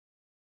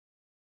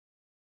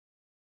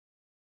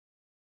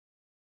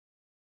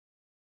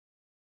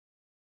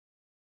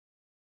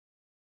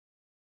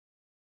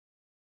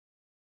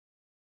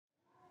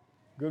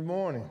Good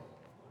morning.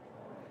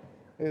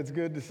 It's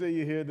good to see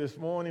you here this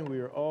morning. We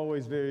are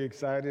always very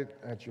excited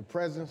at your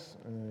presence.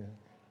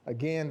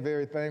 Again,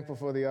 very thankful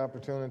for the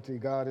opportunity.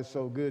 God is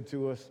so good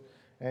to us,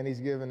 and He's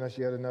given us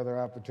yet another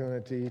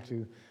opportunity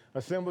to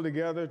assemble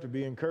together, to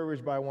be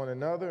encouraged by one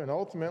another, and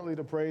ultimately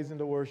to praise and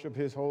to worship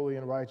His holy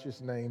and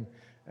righteous name.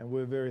 And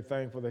we're very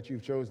thankful that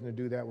you've chosen to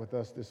do that with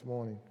us this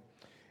morning.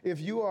 If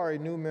you are a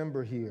new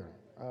member here,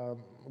 I'm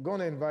going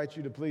to invite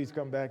you to please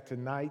come back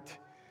tonight.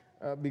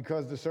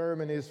 Because the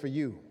sermon is for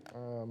you. I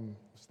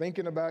was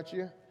thinking about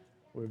you.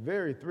 We're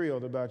very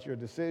thrilled about your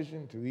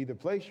decision to either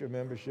place your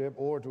membership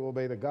or to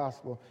obey the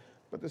gospel.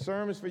 But the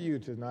sermon is for you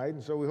tonight,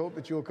 and so we hope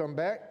that you'll come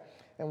back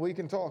and we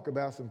can talk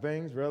about some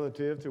things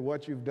relative to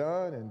what you've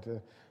done and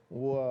to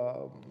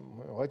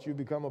what you've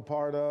become a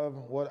part of,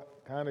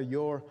 what kind of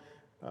your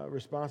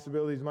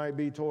responsibilities might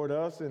be toward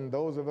us, and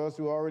those of us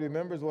who are already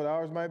members, what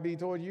ours might be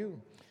toward you.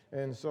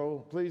 And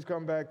so please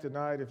come back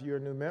tonight if you're a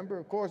new member.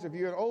 Of course, if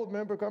you're an old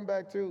member, come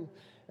back too.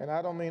 And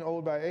I don't mean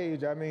old by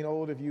age. I mean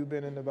old if you've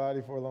been in the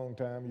body for a long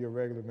time. You're a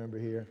regular member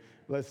here.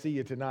 Let's see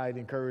you tonight.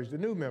 Encourage the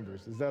new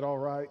members. Is that all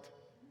right?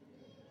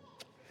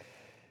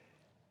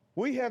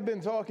 We have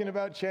been talking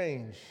about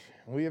change.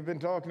 We have been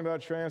talking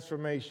about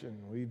transformation.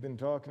 We've been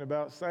talking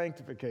about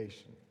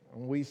sanctification.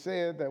 And we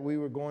said that we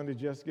were going to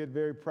just get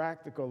very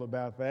practical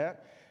about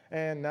that,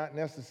 and not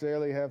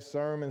necessarily have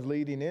sermons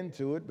leading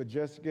into it, but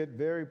just get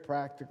very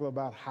practical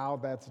about how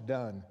that's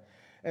done.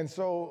 And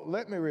so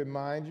let me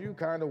remind you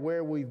kind of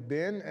where we've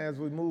been as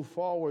we move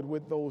forward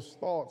with those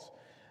thoughts.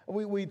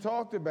 We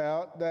talked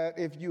about that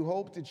if you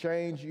hope to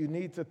change, you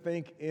need to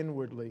think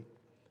inwardly.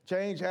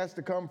 Change has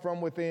to come from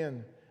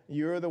within.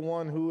 You're the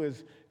one who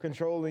is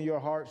controlling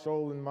your heart,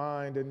 soul, and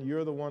mind, and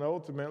you're the one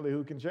ultimately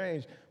who can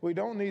change. We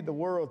don't need the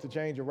world to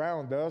change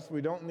around us.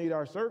 We don't need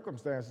our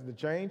circumstances to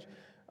change.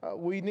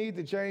 We need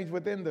to change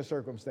within the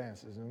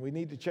circumstances, and we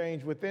need to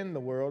change within the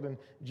world, and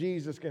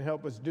Jesus can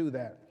help us do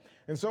that.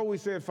 And so we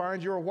said,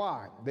 find your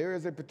why. There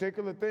is a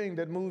particular thing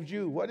that moves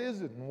you. What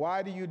is it, and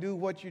why do you do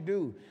what you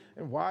do?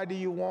 And why do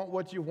you want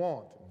what you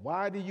want?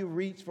 Why do you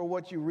reach for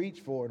what you reach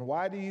for? And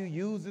why do you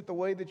use it the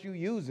way that you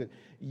use it?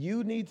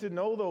 You need to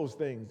know those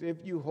things if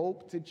you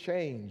hope to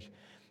change.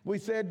 We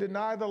said,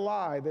 deny the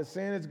lie that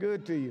sin is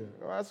good to you.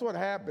 Well, that's what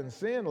happens.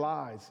 Sin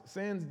lies.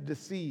 Sin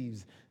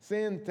deceives.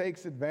 Sin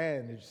takes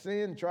advantage.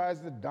 Sin tries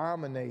to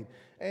dominate.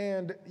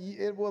 And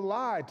it will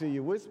lie to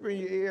you, whisper in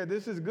your ear,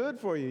 this is good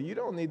for you. You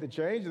don't need to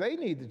change. They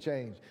need to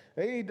change.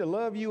 They need to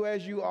love you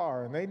as you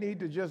are. And they need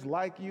to just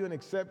like you and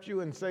accept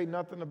you and say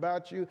nothing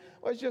about you.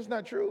 Well, it's just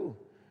not true.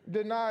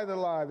 Deny the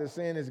lie that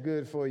sin is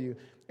good for you.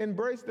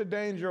 Embrace the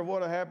danger of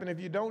what will happen if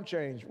you don't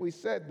change. We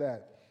said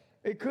that.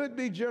 It could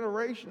be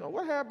generational.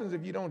 What happens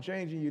if you don't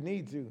change and you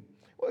need to?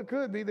 Well, it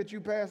could be that you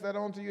pass that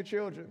on to your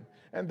children,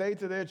 and they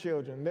to their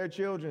children, their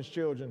children's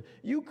children.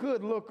 You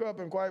could look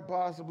up and quite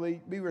possibly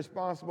be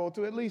responsible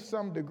to at least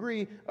some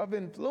degree of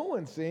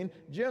influencing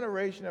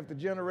generation after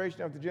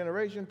generation after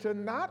generation to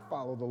not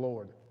follow the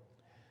Lord,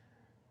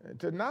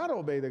 to not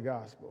obey the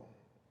gospel.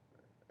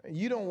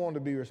 You don't want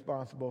to be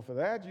responsible for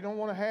that. You don't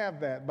want to have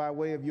that by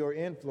way of your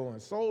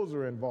influence. Souls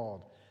are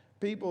involved.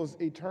 People's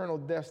eternal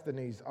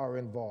destinies are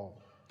involved.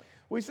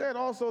 We said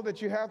also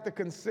that you have to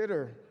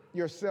consider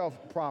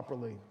yourself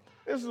properly.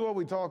 This is what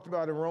we talked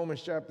about in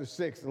Romans chapter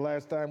 6, the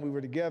last time we were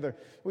together.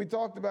 We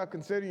talked about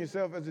considering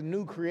yourself as a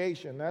new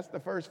creation. That's the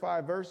first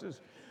 5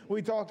 verses.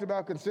 We talked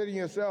about considering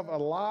yourself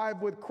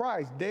alive with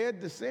Christ, dead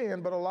to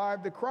sin, but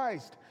alive to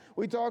Christ.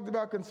 We talked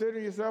about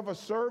considering yourself a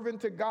servant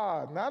to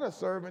God, not a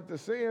servant to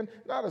sin,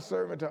 not a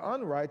servant to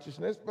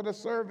unrighteousness, but a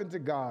servant to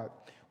God.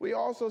 We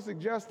also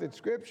suggested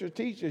Scripture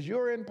teaches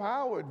you're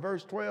empowered.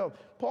 Verse 12,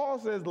 Paul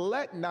says,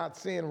 let not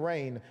sin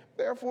reign.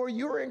 Therefore,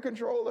 you're in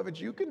control of it.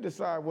 You can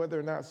decide whether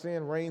or not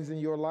sin reigns in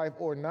your life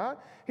or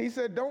not. He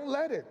said, don't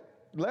let it.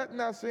 Let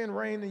not sin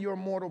reign in your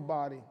mortal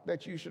body,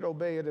 that you should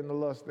obey it in the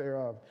lust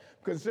thereof.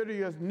 Consider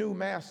your new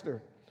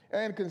master,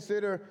 and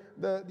consider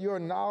your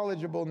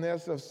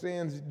knowledgeableness of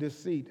sin's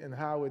deceit and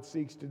how it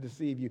seeks to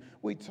deceive you.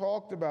 We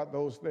talked about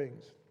those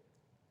things.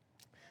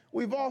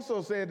 We've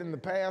also said in the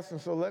past,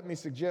 and so let me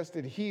suggest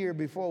it here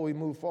before we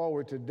move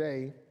forward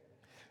today,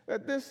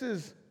 that this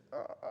is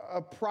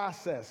a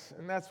process,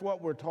 and that's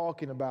what we're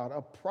talking about,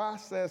 a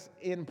process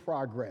in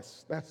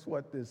progress. That's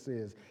what this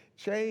is.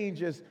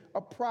 Change is a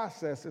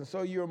process, and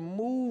so you're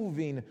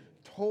moving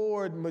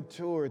toward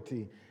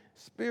maturity,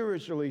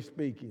 spiritually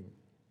speaking.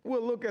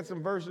 We'll look at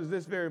some verses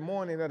this very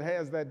morning that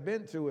has that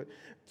bent to it.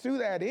 To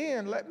that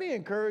end, let me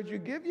encourage you,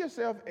 give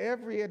yourself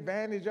every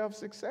advantage of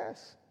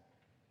success.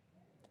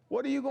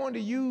 What are you going to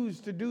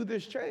use to do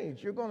this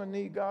change? You're going to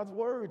need God's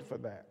word for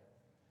that.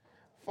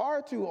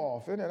 Far too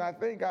often, and I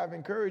think I've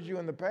encouraged you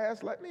in the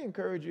past, let me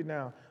encourage you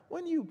now.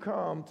 When you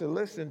come to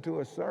listen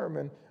to a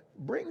sermon,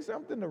 bring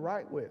something to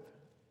write with.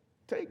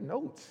 Take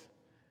notes.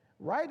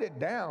 Write it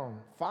down.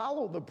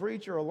 Follow the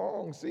preacher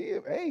along. See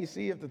if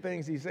the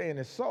things he's saying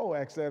is so,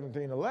 Acts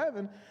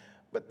 17:11.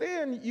 But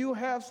then you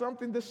have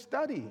something to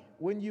study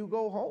when you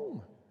go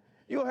home.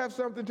 You'll have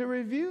something to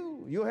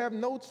review. You'll have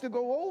notes to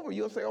go over.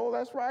 You'll say, oh,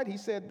 that's right, he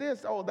said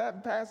this. Oh,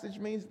 that passage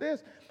means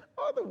this.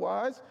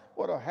 Otherwise,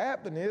 what'll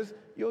happen is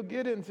you'll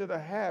get into the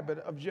habit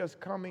of just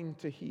coming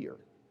to hear.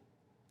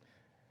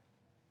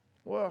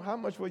 Well, how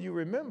much will you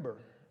remember?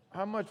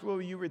 How much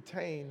will you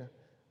retain?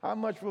 How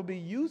much will be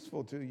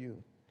useful to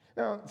you?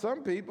 Now,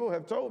 some people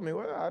have told me,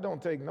 well, I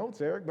don't take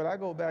notes, Eric, but I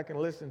go back and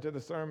listen to the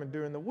sermon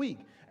during the week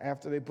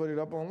after they put it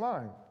up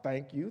online.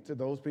 Thank you to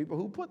those people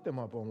who put them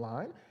up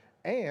online,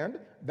 and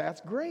that's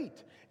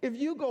great. If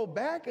you go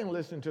back and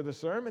listen to the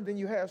sermon, then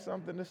you have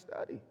something to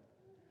study.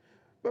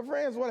 But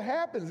friends, what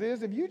happens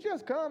is if you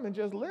just come and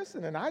just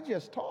listen and I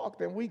just talk,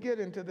 then we get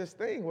into this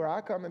thing where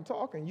I come and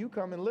talk and you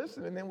come and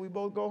listen and then we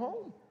both go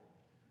home.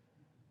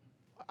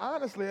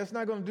 Honestly, that's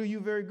not going to do you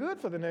very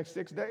good for the next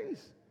 6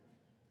 days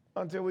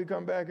until we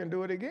come back and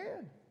do it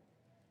again.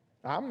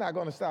 I'm not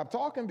going to stop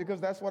talking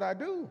because that's what I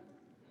do.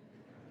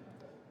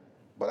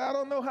 But I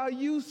don't know how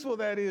useful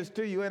that is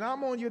to you. And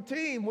I'm on your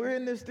team. We're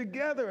in this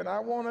together. And I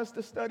want us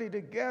to study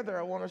together.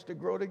 I want us to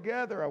grow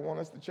together. I want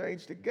us to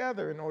change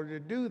together. In order to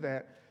do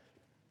that,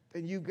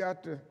 then you've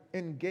got to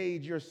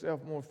engage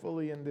yourself more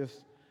fully in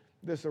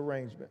this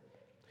arrangement.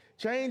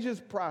 Change is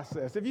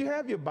process. If you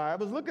have your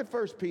Bibles, look at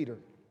 1 Peter.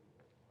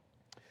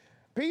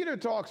 Peter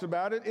talks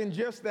about it in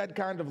just that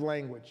kind of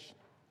language.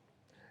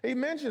 He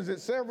mentions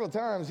it several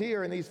times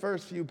here in these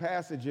first few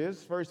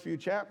passages, first few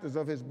chapters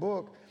of his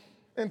book.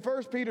 In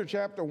 1 Peter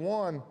chapter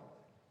 1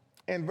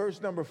 and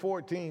verse number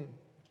 14,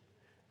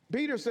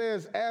 Peter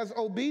says, as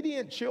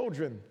obedient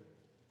children,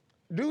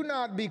 do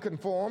not be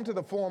conformed to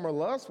the former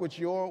lusts which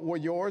were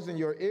yours in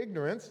your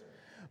ignorance,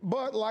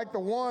 but like the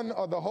one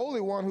or the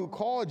Holy One who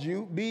called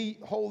you, be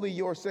holy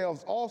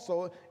yourselves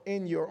also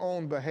in your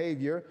own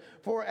behavior.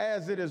 For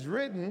as it is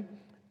written,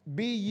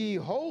 be ye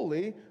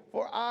holy,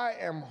 for I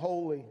am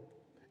holy.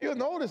 You'll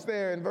notice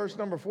there in verse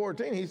number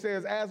 14, he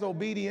says, as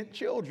obedient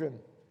children.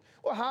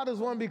 Well, how does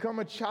one become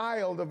a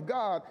child of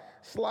God?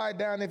 Slide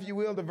down, if you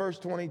will, to verse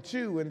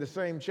 22 in the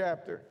same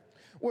chapter,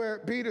 where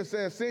Peter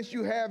says, since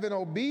you have in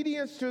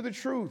obedience to the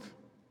truth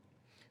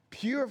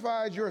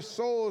purified your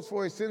souls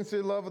for a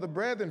sincere love of the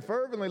brethren,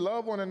 fervently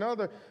love one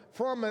another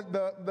from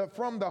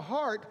the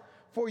heart,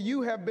 for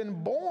you have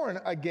been born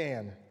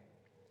again,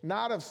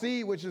 not of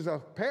seed which is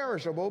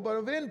perishable, but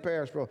of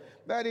imperishable.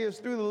 That is,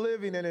 through the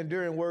living and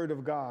enduring word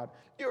of God.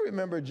 You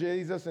remember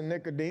Jesus and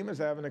Nicodemus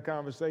having a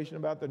conversation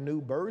about the new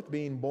birth,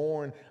 being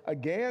born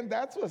again.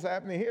 That's what's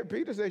happening here.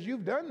 Peter says,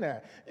 you've done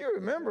that. You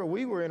remember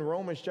we were in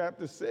Romans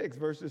chapter 6,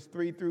 verses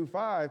 3 through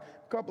 5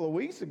 a couple of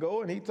weeks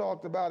ago, and he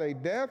talked about a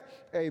death,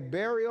 a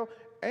burial,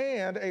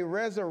 and a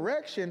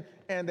resurrection,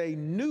 and a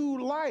new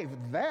life.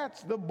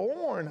 That's the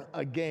born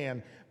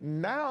again.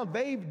 Now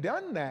they've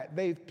done that.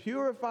 They've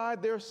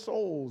purified their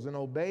souls in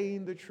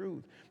obeying the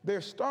truth. They're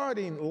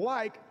starting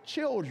like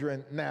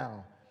children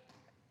now.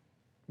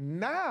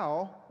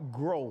 Now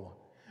grow.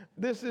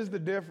 This is the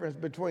difference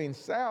between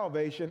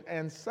salvation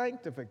and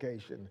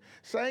sanctification.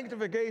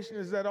 Sanctification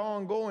is that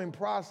ongoing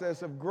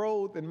process of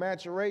growth and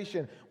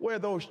maturation where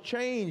those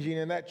changing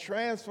and that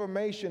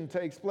transformation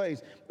takes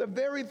place. The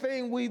very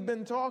thing we've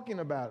been talking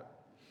about.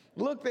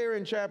 Look there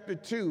in chapter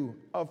 2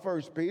 of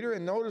 1 Peter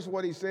and notice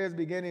what he says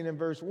beginning in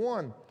verse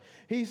 1.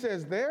 He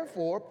says,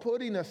 therefore,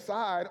 putting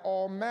aside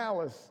all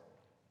malice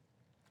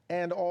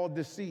and all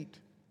deceit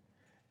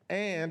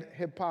and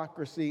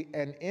hypocrisy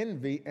and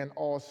envy and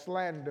all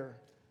slander,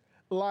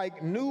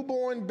 like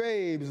newborn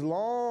babes,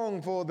 long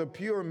for the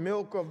pure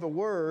milk of the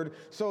word,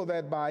 so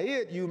that by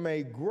it you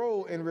may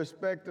grow in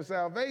respect to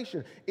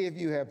salvation, if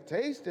you have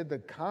tasted the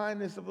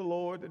kindness of the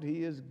Lord, that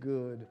he is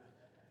good.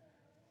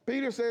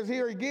 Peter says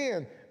here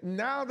again,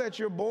 now that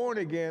you're born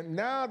again,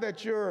 now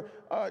that you're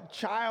a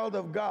child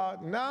of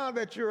God, now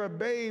that you're a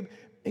babe,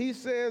 he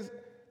says,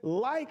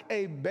 like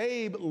a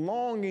babe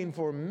longing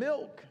for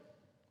milk,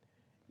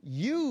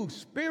 you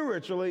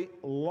spiritually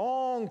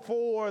long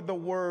for the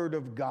word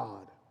of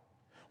God.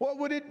 What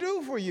would it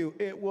do for you?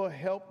 It will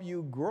help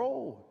you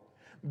grow.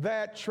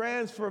 That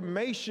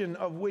transformation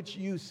of which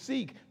you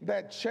seek,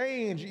 that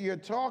change you're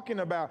talking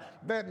about,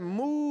 that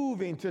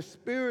moving to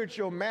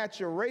spiritual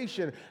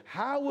maturation.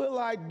 How will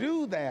I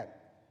do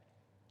that?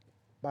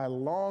 By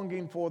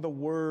longing for the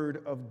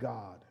word of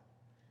God.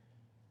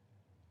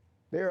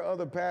 There are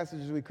other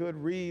passages we could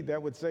read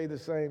that would say the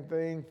same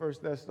thing. 1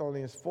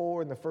 Thessalonians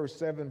 4 and the first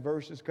 7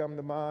 verses come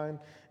to mind.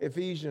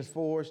 Ephesians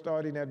 4,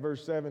 starting at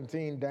verse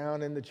 17,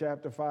 down into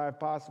chapter 5,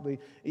 possibly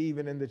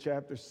even into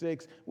chapter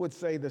 6, would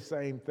say the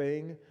same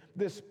thing.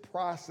 This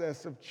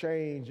process of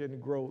change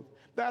and growth.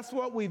 That's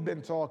what we've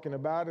been talking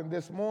about. And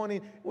this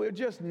morning, we're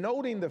just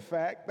noting the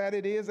fact that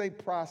it is a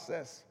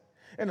process.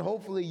 And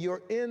hopefully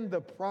you're in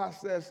the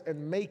process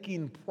and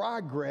making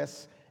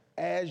progress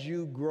as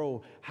you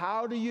grow.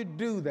 How do you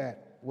do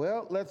that?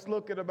 Well, let's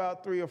look at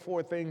about 3 or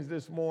 4 things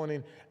this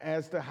morning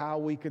as to how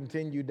we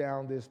continue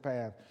down this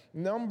path.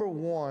 Number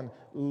 1,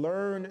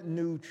 learn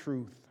new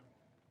truth.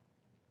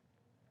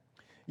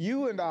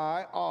 You and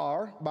I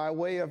are, by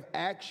way of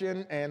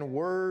action and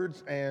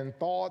words and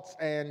thoughts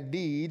and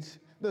deeds,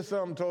 the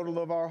sum total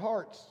of our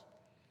hearts.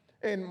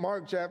 In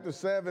Mark chapter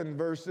 7,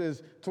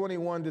 verses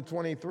 21 to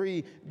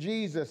 23,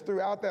 Jesus,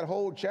 throughout that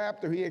whole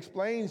chapter, he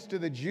explains to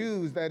the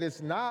Jews that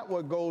it's not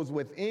what goes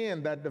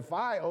within that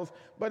defiles,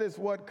 but it's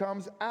what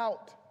comes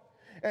out.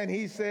 And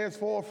he says,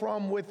 for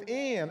from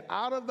within,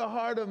 out of the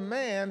heart of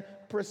man,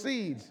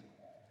 proceeds.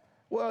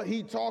 Well,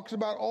 he talks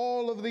about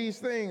all of these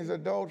things: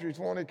 adultery,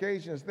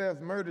 fornication,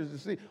 theft, murders,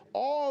 deceit.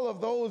 All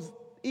of those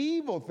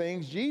evil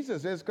things,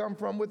 Jesus says, come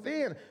from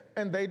within,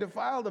 and they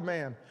defile the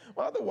man.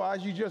 Well,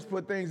 otherwise, you just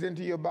put things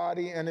into your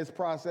body and it's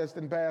processed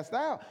and passed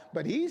out.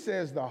 But he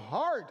says the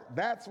heart,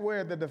 that's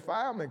where the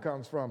defilement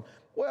comes from.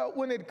 Well,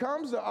 when it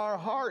comes to our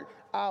heart,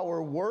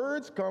 our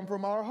words come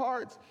from our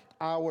hearts.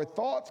 Our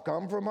thoughts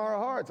come from our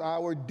hearts.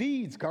 Our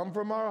deeds come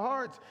from our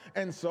hearts.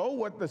 And so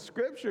what the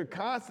scripture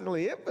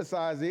constantly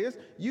emphasizes is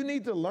you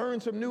need to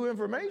learn some new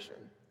information.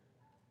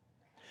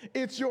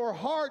 It's your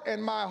heart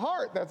and my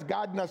heart that's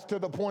gotten us to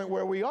the point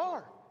where we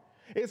are.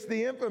 It's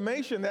the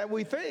information that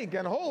we think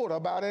and hold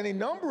about any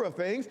number of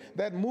things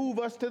that move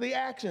us to the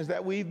actions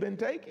that we've been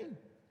taking.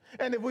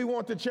 And if we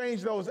want to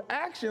change those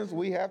actions,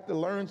 we have to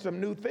learn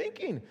some new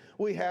thinking.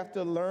 We have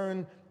to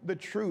learn the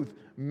truth,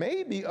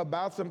 maybe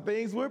about some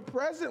things we're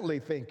presently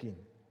thinking.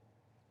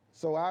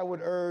 So I would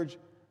urge,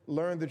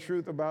 learn the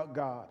truth about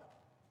God.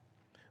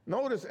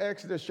 Notice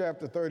Exodus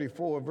chapter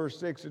 34, verse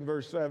 6 and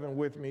verse 7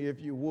 with me,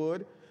 if you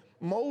would.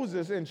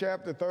 Moses in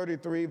chapter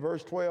 33,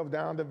 verse 12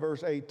 down to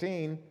verse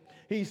 18,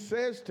 he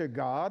says to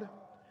God,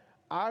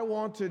 I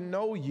want to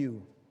know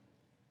you.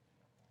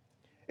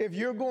 If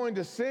you're going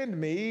to send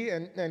me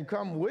and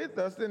come with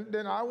us,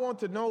 then I want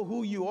to know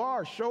who you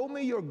are. Show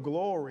me your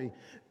glory.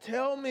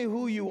 Tell me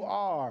who you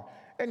are.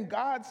 And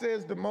God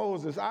says to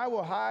Moses, I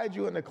will hide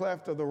you in the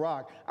cleft of the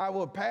rock. I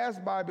will pass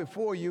by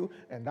before you,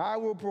 and I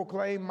will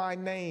proclaim my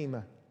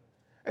name.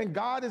 And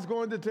God is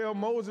going to tell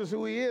Moses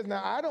who he is.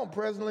 Now, I don't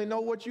presently know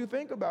what you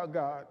think about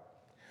God.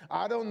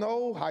 I don't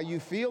know how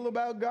you feel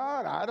about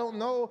God. I don't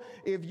know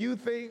if you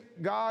think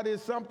God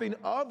is something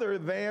other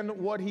than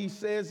what he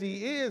says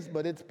he is,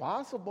 but it's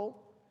possible.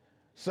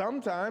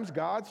 Sometimes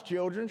God's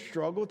children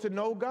struggle to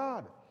know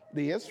God.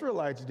 The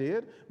Israelites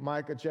did.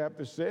 Micah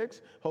chapter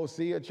 6,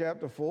 Hosea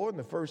chapter 4, in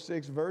the first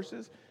 6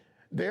 verses.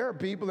 There are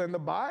people in the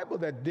Bible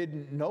that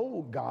didn't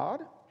know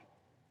God.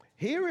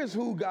 Here is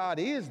who God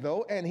is,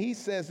 though, and he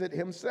says it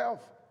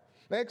himself.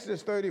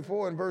 Exodus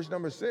 34 and verse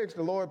number 6,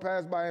 the Lord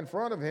passed by in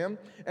front of him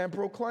and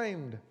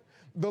proclaimed,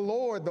 the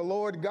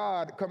Lord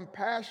God,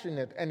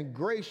 compassionate and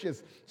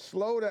gracious,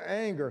 slow to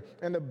anger,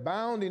 and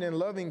abounding in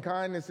loving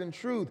kindness and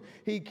truth.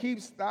 He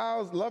keeps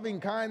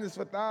loving kindness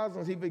for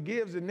thousands. He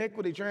forgives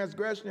iniquity,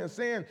 transgression, and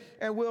sin,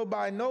 and will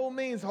by no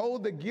means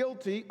hold the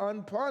guilty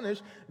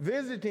unpunished,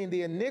 visiting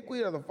the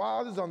iniquity of the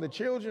fathers on the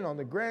children, on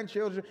the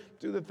grandchildren,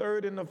 to the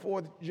third and the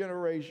fourth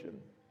generation.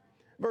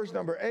 Verse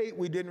number 8,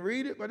 we didn't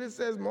read it, but it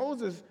says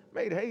Moses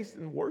made haste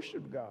and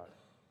worshiped God.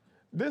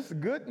 This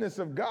goodness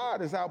of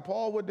God is how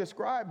Paul would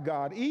describe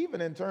God,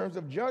 even in terms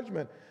of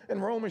judgment. In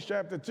Romans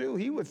chapter 2,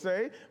 he would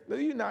say, do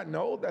you not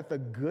know that the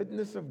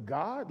goodness of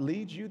God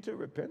leads you to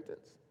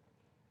repentance?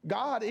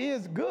 God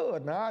is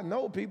good. Now, I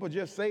know people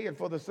just say it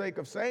for the sake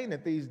of saying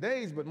it these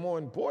days, but more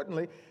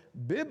importantly,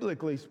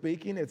 biblically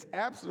speaking, it's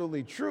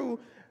absolutely true.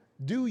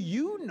 Do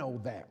you know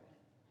that?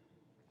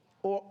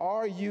 Or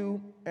are you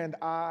and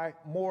I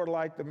more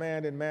like the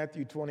man in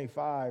Matthew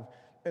 25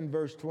 and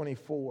verse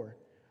 24?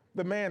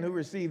 The man who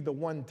received the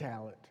 1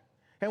 talent.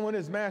 And when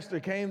his master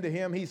came to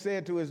him, he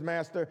said to his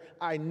master,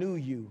 I knew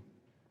you,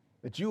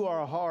 that you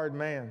are a hard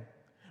man,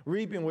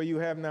 reaping where you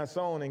have not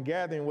sown and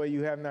gathering where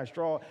you have not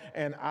strawed.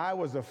 And I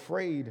was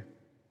afraid,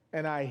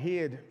 and I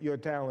hid your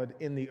talent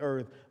in the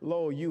earth.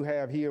 Lo, you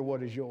have here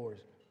what is yours.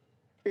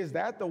 Is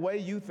that the way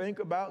you think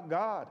about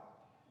God?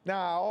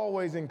 Now, I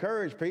always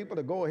encourage people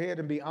to go ahead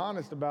and be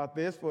honest about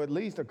this for at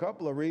least a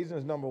couple of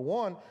reasons. Number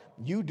one,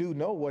 you do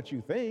know what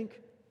you think.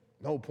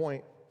 No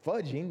point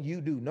fudging,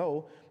 you do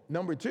know.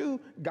 Number two,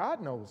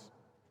 God knows.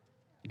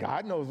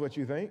 God knows what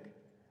you think.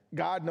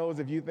 God knows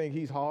if you think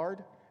he's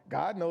hard.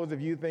 God knows if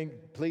you think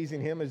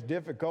pleasing him is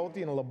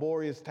difficulty and a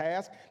laborious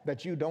task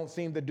that you don't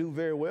seem to do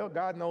very well.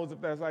 God knows if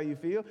that's how you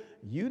feel.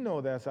 You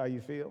know that's how you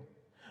feel.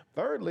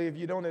 Thirdly, if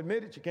you don't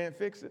admit it, you can't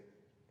fix it.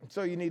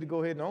 So you need to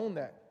go ahead and own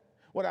that.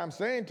 What I'm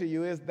saying to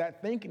you is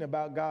that thinking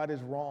about God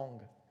is wrong.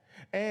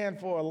 And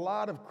for a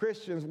lot of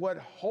Christians, what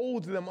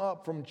holds them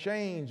up from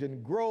change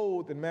and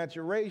growth and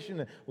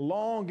maturation and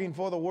longing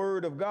for the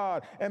Word of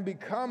God and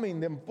becoming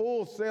them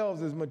full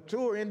selves as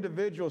mature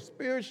individuals,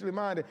 spiritually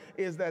minded,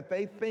 is that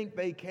they think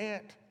they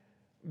can't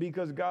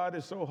because God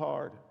is so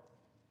hard.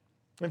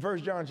 In 1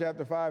 John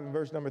chapter 5 and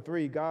verse number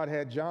 3, God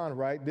had John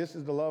write, this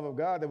is the love of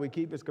God, that we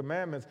keep his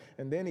commandments.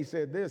 And then he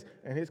said this,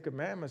 and his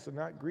commandments are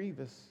not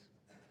grievous.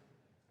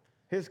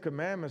 His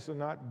commandments are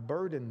not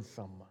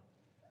burdensome.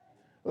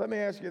 Let me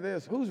ask you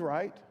this, who's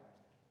right?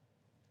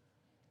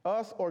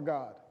 Us or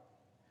God?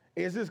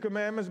 Is his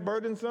commandments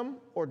burdensome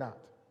or not?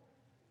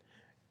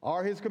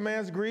 Are his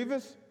commands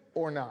grievous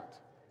or not?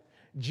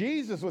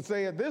 Jesus would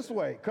say it this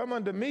way, come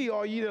unto me,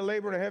 all ye that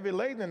labor and are heavy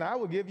laden, and I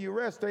will give you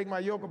rest. Take my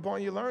yoke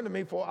upon you, learn of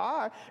me, for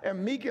I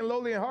am meek and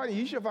lowly in heart, and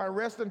ye shall find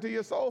rest unto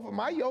your soul, for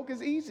my yoke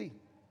is easy,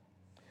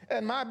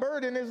 and my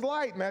burden is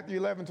light, Matthew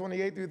 11,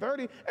 28 through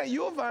 30, and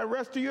you'll find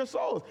rest to your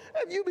souls.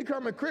 If you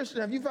become a Christian,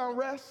 have you found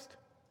rest?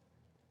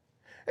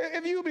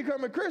 If you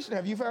become a Christian,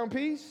 have you found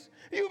peace?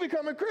 You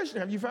become a Christian,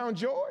 have you found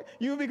joy?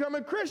 You become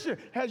a Christian,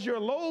 has your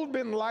load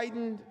been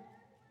lightened?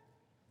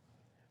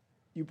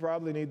 You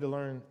probably need to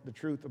learn the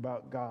truth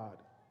about God.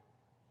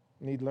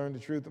 You need to learn the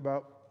truth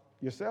about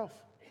yourself.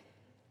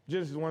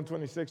 Genesis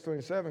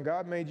 1:26-27,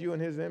 God made you in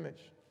his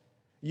image.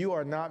 You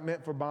are not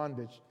meant for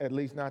bondage, at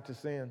least not to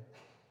sin.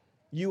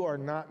 You are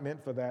not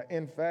meant for that.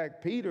 In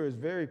fact, Peter is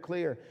very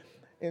clear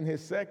in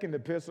his second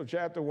epistle,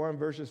 chapter 1,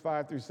 verses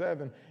 5 through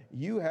 7.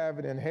 You have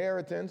an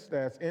inheritance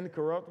that's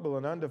incorruptible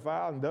and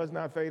undefiled and does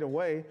not fade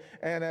away.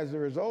 And as a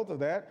result of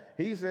that,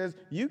 he says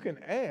you can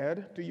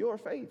add to your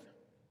faith.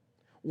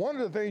 One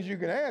of the things you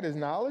can add is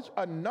knowledge.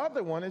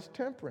 Another one is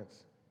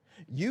temperance.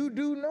 You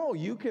do know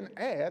you can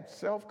add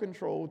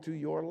self-control to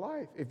your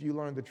life if you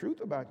learn the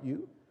truth about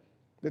you.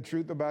 The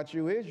truth about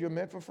you is you're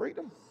meant for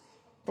freedom.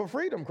 For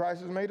freedom,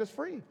 Christ has made us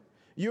free.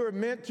 You're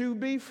meant to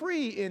be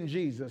free in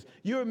Jesus.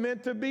 You're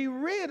meant to be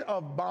rid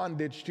of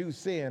bondage to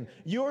sin.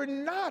 You're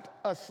not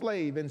a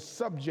slave and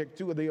subject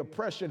to the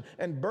oppression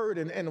and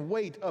burden and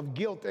weight of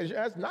guilt.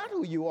 That's not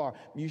who you are.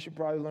 You should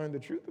probably learn the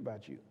truth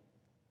about you.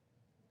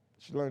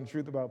 You should learn the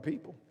truth about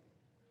people.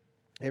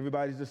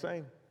 Everybody's the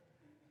same.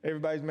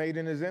 Everybody's made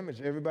in his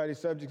image. Everybody's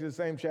subject to the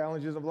same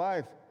challenges of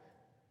life.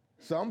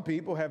 Some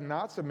people have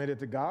not submitted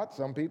to God.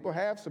 Some people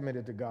have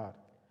submitted to God.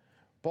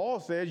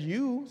 Paul says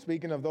you,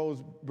 speaking of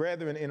those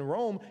brethren in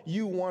Rome,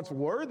 you once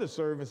were the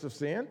servants of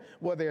sin.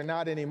 Well, they're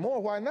not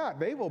anymore. Why not?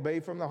 They've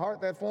obeyed from the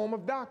heart that form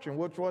of doctrine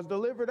which was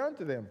delivered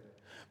unto them.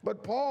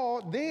 But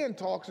Paul then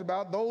talks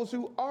about those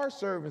who are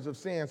servants of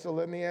sin. So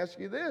let me ask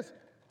you this.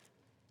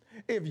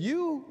 If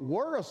you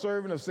were a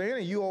servant of sin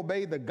and you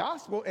obeyed the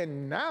gospel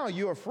and now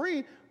you are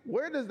free,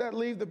 where does that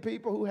leave the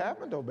people who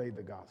haven't obeyed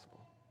the gospel?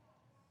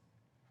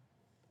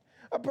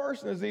 A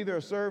person is either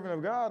a servant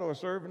of God or a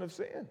servant of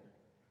sin.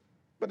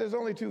 But there's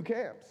only two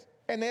camps,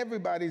 and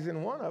everybody's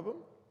in one of them.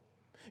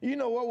 You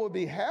know what would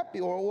be happy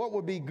or what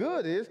would be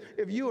good is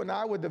if you and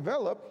I would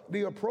develop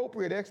the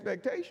appropriate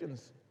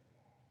expectations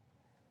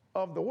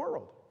of the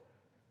world.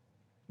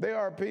 There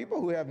are people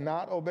who have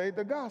not obeyed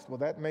the gospel.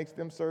 That makes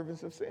them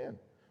servants of sin.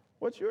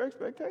 What's your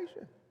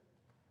expectation?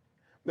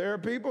 There are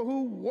people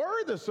who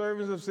were the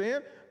servants of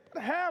sin,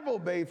 but have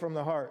obeyed from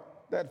the heart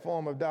that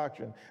form of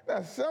doctrine.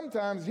 Now,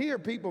 sometimes here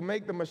people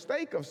make the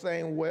mistake of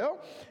saying,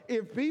 well,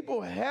 if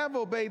people have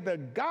obeyed the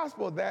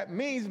gospel, that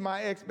means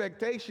my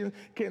expectations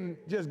can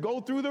just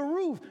go through the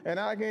roof and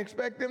I can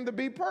expect them to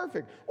be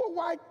perfect.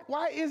 Well,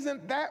 why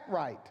isn't that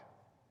right?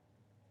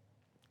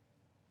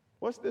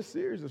 What's this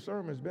series of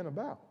sermons been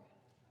about?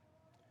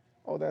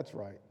 Oh, that's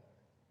right.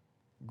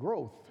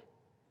 Growth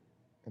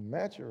and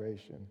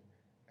maturation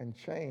and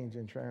change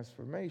and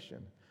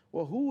transformation.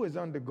 Well, who is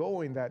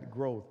undergoing that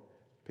growth?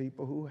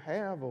 People who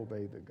have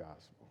obeyed the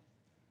gospel.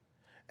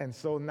 And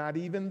so not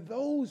even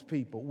those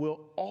people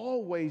will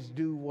always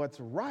do what's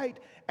right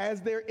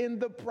as they're in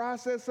the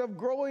process of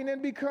growing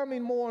and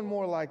becoming more and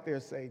more like their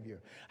Savior.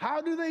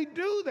 How do they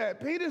do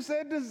that? Peter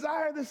said,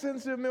 desire the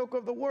sincere milk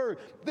of the word.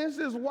 This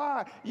is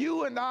why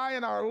you and I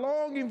and our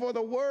longing for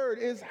the word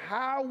is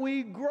how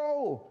we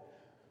grow.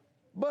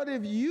 But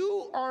if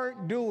you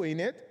aren't doing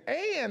it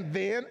and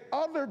then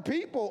other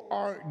people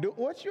aren't doing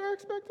it, what's your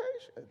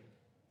expectation?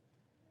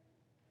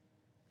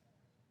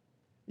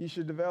 You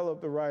should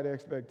develop the right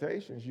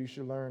expectations. You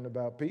should learn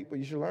about people.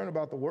 You should learn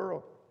about the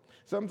world.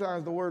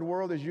 Sometimes the word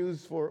world is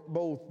used for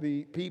both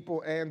the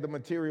people and the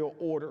material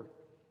order.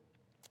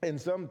 And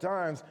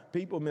sometimes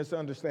people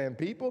misunderstand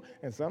people,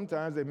 and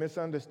sometimes they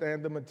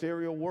misunderstand the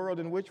material world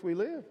in which we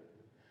live.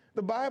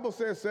 The Bible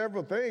says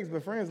several things,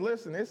 but friends,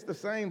 listen, it's the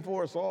same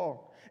for us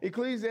all.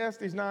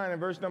 Ecclesiastes 9 and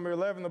verse number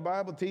 11, the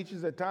Bible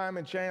teaches that time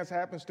and chance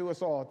happens to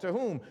us all. To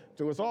whom?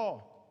 To us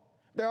all.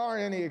 There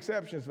aren't any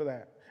exceptions for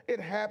that. It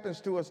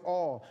happens to us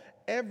all.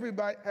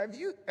 Everybody, have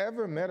you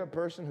ever met a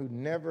person who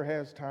never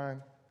has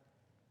time?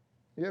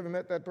 You ever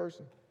met that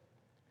person?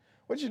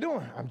 What you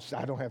doing?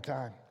 I don't have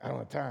time. I don't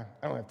have time.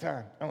 I don't have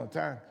time. I don't have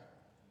time.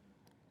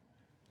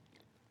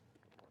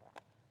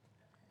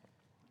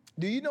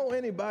 Do you know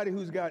anybody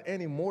who's got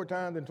any more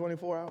time than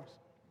 24 hours?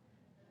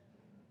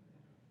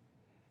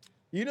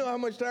 You know how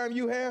much time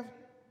you have?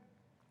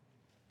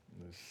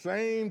 The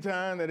same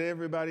time that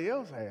everybody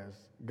else has.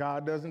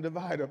 God doesn't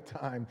divide up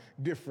time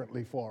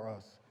differently for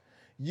us.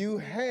 You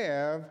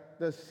have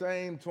the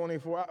same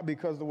 24 hours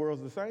because the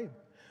world's the same.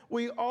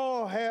 We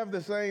all have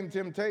the same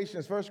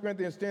temptations. 1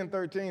 Corinthians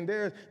 10:13,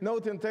 there's no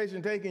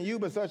temptation taking you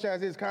but such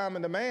as is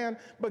common to man.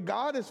 But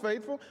God is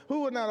faithful,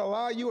 who would not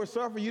allow you or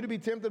suffer you to be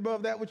tempted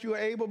above that which you are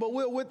able, but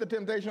will with the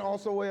temptation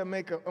also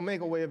make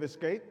a way of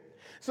escape.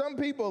 Some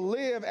people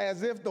live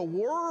as if the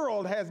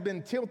world has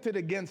been tilted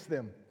against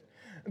them.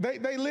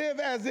 They live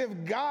as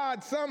if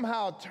God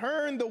somehow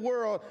turned the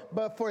world,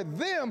 but for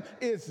them,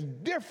 it's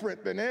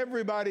different than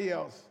everybody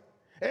else.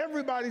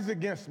 Everybody's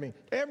against me.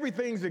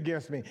 Everything's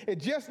against me. It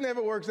just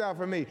never works out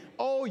for me.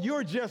 Oh,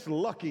 you're just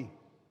lucky.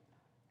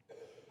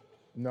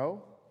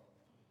 No,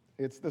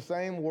 it's the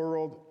same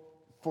world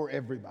for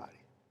everybody.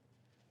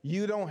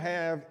 You don't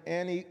have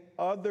any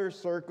other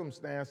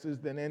circumstances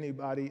than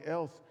anybody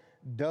else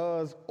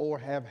does or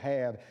have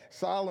had.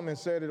 Solomon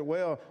said it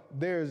well,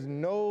 there's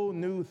no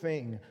new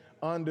thing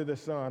under the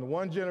sun.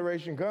 One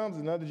generation comes,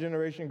 another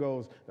generation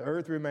goes. The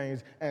earth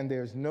remains, and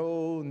there's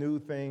no new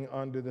thing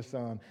under the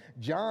sun.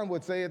 John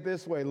would say it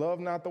this way, love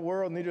not the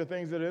world, neither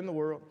things that are in the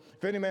world.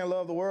 If any man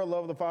love the world,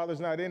 love of the Father is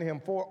not in him.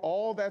 For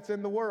all that's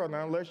in the world,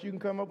 now unless you can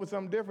come up with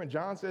something different,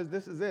 John says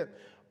this is it.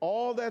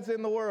 All that's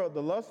in the world,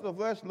 the lust of the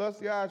flesh, lust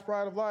of the eyes,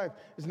 pride of life,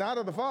 is not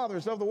of the Father,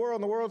 it's of the world,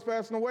 and the world's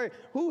passing away.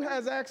 Who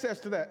has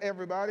access to that?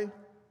 Everybody.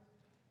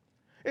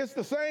 It's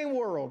the same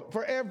world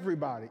for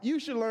everybody. You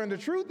should learn the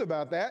truth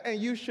about that, and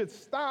you should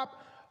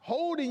stop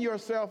holding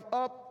yourself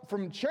up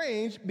from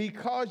change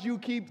because you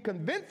keep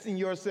convincing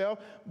yourself,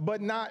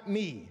 but not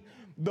me.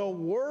 The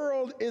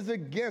world is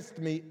against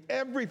me.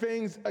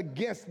 Everything's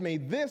against me.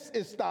 This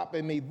is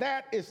stopping me.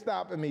 That is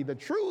stopping me. The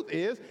truth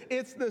is,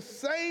 it's the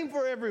same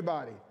for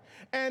everybody.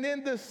 And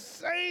in the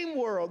same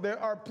world, there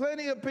are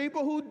plenty of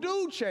people who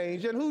do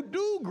change and who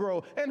do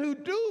grow and who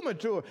do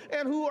mature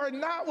and who are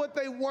not what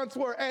they once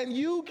were. And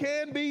you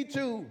can be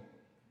too.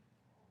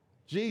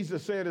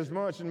 Jesus said as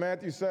much in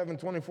Matthew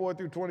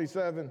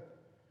 7:24-27,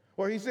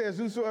 where he says,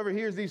 whosoever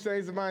hears these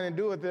sayings of mine and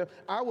doeth them,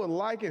 I would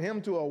liken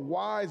him to a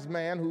wise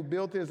man who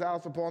built his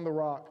house upon the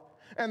rock.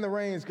 And the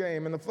rains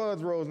came, and the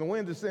floods rose, and the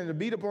wind descended and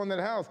beat upon that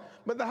house.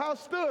 But the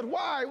house stood.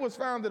 Why? It was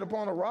founded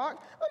upon a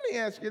rock. Let me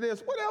ask you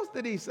this. What else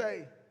did he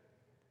say?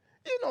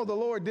 You know the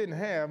Lord didn't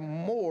have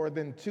more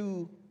than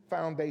two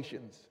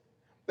foundations.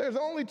 There's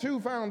only two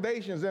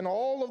foundations in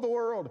all of the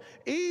world.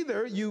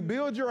 Either you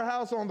build your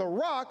house on the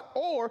rock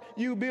or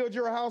you build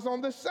your house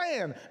on the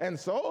sand. And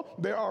so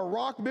there are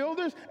rock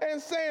builders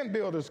and sand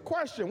builders.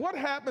 Question, what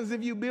happens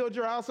if you build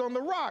your house on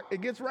the rock?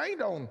 It gets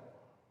rained on.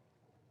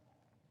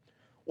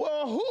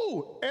 Well,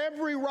 who?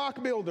 Every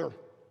rock builder.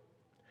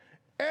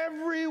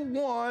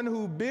 Everyone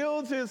who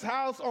builds his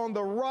house on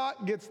the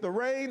rock gets the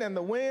rain and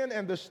the wind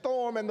and the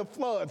storm and the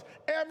floods.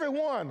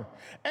 Everyone.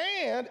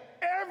 And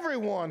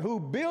everyone who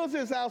builds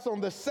his house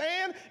on the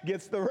sand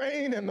gets the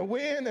rain and the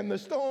wind and the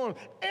storm.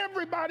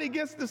 Everybody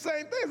gets the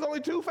same thing. There's only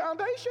two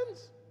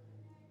foundations.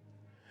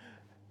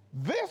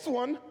 This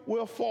one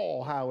will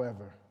fall,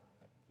 however.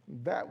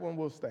 That one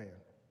will stand.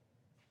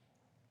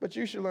 But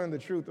you should learn the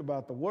truth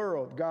about the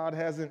world. God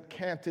hasn't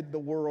canted the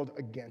world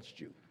against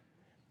you.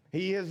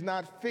 He has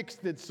not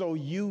fixed it so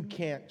you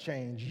can't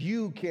change.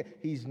 You can't.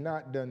 He's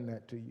not done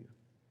that to you.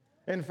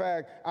 In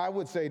fact, I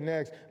would say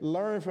next,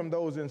 learn from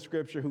those in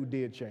Scripture who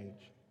did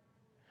change.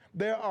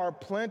 There are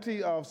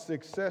plenty of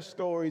success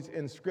stories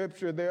in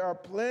Scripture. There are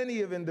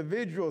plenty of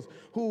individuals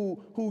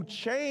who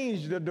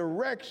changed the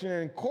direction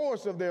and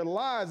course of their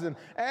lives. And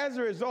as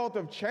a result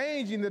of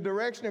changing the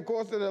direction and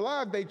course of their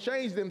lives, they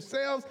changed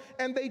themselves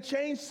and they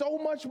changed so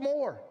much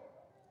more.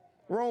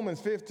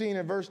 Romans 15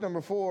 and verse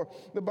number 4,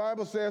 the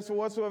Bible says, for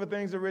whatsoever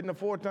things are written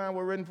aforetime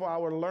were written for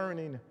our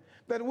learning,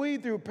 that we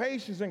through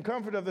patience and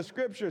comfort of the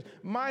Scriptures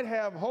might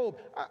have hope.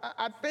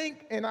 I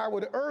think, and I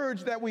would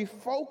urge that we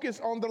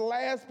focus on the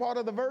last part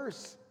of the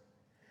verse,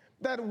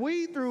 that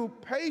we through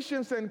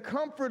patience and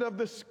comfort of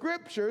the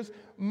Scriptures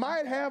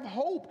might have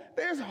hope.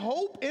 There's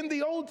hope in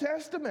the Old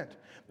Testament.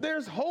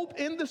 There's hope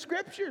in the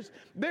Scriptures.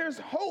 There's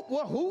hope.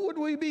 Well, who would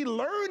we be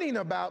learning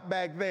about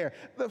back there?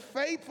 The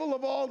faithful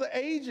of all the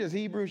ages,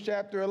 Hebrews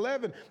chapter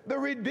 11. The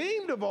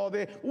redeemed of all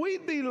the,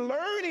 we'd be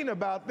learning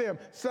about them.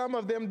 Some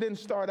of them didn't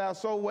start out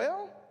so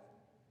well.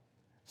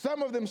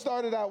 Some of them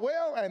started out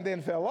well and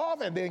then fell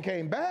off and then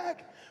came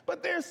back.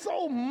 But there's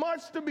so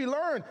much to be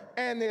learned,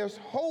 and there's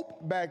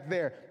hope back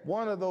there.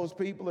 One of those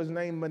people is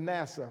named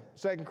Manasseh,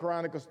 2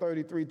 Chronicles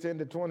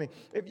 33:10-20.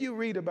 If you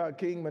read about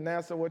King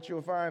Manasseh, what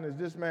you'll find is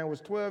this man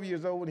was 12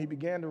 years old when he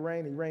began to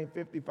reign. He reigned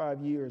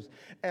 55 years,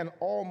 and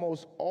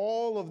almost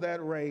all of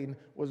that reign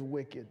was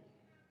wicked.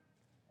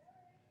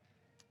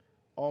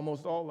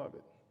 Almost all of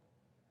it.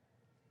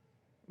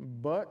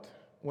 But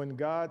when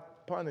God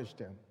punished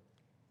him,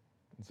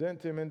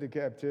 sent him into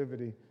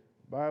captivity,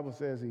 the Bible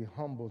says he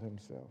humbled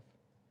himself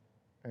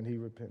and he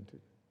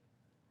repented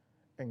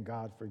and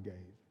God forgave.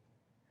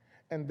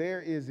 And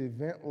there is an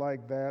event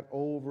like that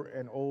over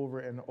and over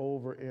and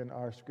over in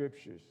our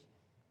scriptures.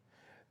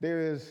 There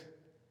is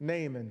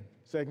Naaman,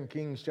 2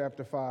 Kings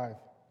chapter 5,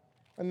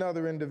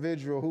 another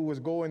individual who was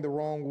going the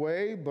wrong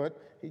way,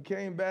 but he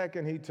came back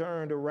and he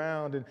turned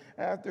around. And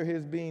after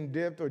his being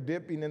dipped or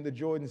dipping in the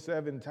Jordan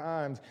 7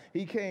 times,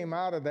 he came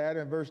out of that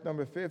in verse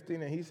number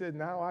 15, and he said,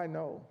 now I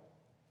know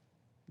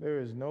there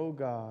is no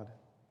God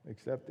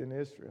except in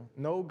Israel.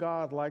 No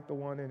God like the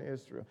one in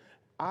Israel.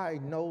 I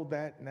know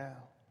that now.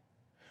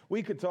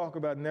 We could talk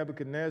about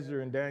Nebuchadnezzar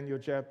in Daniel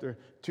chapter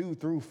 2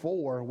 through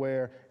 4,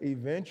 where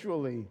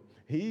eventually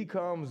He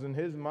comes and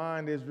his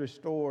mind is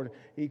restored.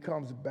 He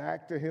comes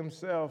back to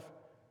himself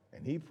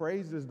and he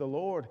praises the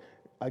Lord.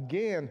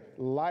 Again,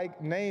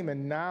 like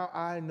Naaman, now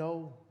I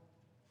know.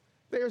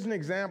 There's an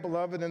example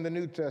of it in the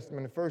New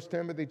Testament, in 1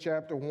 Timothy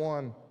chapter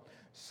 1.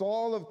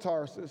 Saul of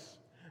Tarsus,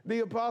 the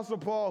Apostle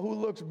Paul, who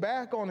looks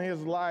back on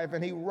his life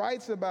and he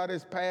writes about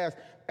his past,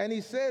 and he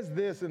says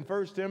this in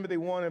 1 Timothy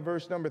 1 and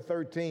verse number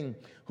 13,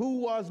 who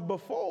was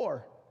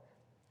before.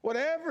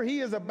 Whatever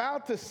he is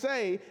about to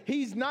say,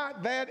 he's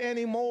not that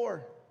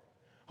anymore.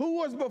 Who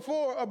was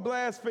before a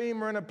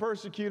blasphemer and a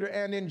persecutor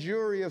and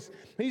injurious.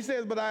 He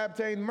says, but I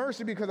obtained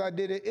mercy because I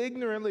did it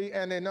ignorantly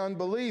and in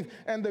unbelief.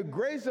 And the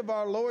grace of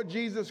our Lord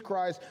Jesus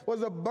Christ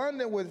was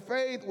abundant with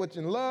faith, which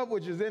in love,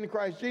 which is in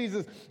Christ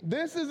Jesus.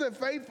 This is a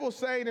faithful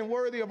saying and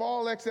worthy of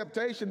all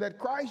acceptation, that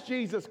Christ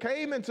Jesus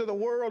came into the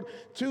world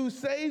to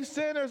save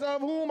sinners,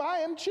 of whom I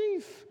am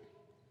chief.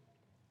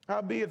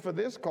 Howbeit for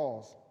this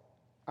cause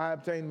I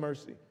obtained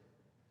mercy.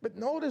 But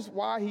notice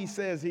why he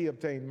says he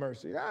obtained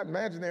mercy. I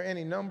imagine there are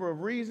any number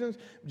of reasons.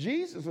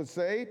 Jesus would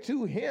say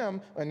to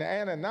him, and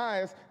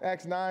Ananias,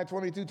 Acts 9,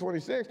 22,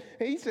 26,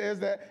 he says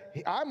that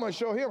I must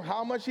show him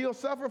how much he'll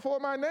suffer for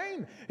my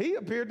name. He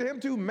appeared to him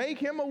to make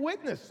him a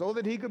witness so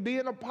that he could be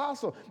an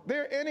apostle.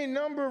 There are any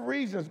number of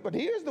reasons, but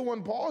here's the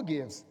one Paul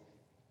gives.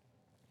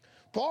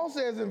 Paul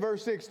says in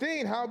verse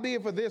 16,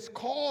 howbeit for this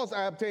cause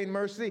I obtained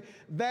mercy,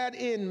 that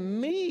in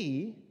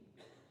me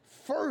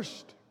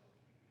first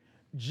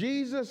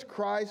Jesus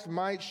Christ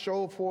might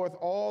show forth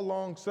all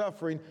long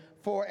suffering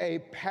for a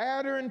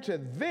pattern to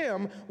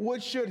them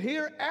which should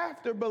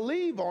hereafter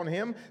believe on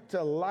him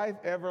to life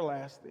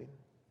everlasting.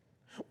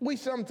 We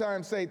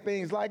sometimes say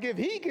things like, if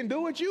he can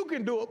do it, you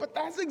can do it. But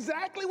that's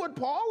exactly what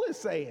Paul is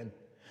saying.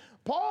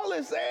 Paul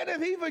is saying,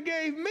 if he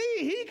forgave me,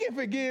 he can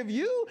forgive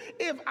you.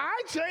 If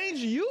I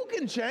change, you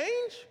can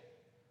change.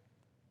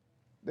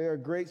 There are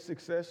great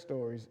success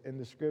stories in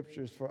the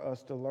scriptures for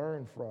us to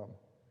learn from.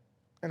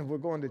 And if we're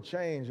going to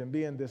change and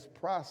be in this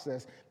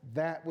process,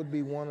 that would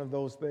be one of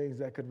those things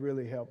that could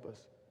really help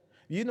us.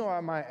 You know,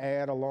 I might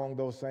add along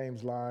those same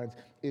lines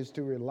is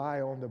to rely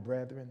on the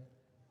brethren,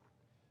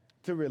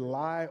 to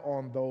rely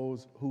on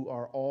those who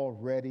are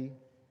already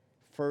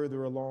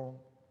further along,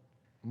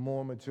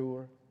 more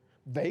mature.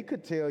 They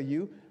could tell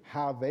you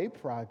how they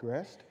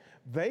progressed.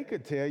 They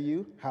could tell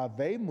you how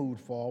they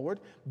moved forward.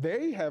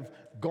 They have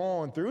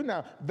gone through.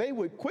 Now, they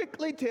would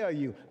quickly tell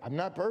you, I'm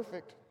not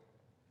perfect.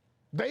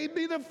 They'd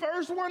be the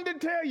first one to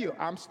tell you,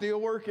 I'm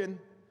still working,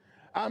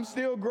 I'm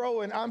still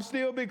growing, I'm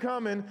still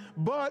becoming,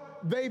 but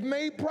they've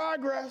made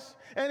progress.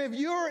 And if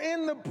you're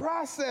in the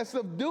process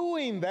of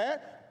doing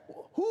that,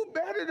 who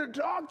better to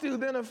talk to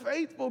than a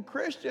faithful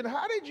Christian?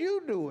 How did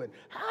you do it?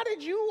 How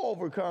did you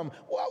overcome?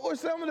 What were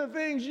some of the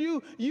things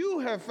you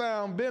have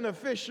found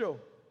beneficial?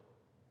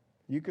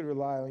 You could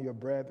rely on your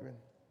brethren,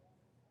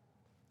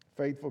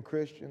 faithful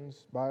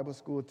Christians, Bible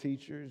school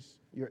teachers,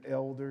 your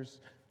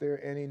elders. There are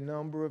any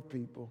number of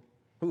people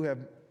who have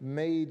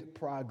made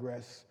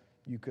progress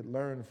you could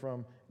learn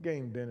from,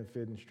 gain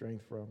benefit and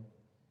strength from.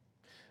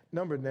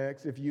 Number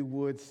next, if you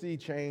would, see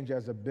change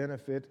as a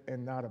benefit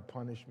and not a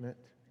punishment.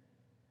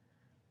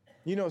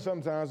 You know,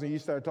 sometimes when you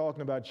start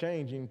talking about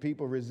changing,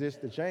 people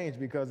resist the change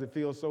because it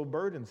feels so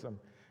burdensome.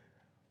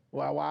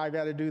 Why I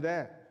got to do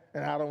that?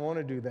 And I don't want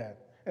to do that.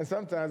 And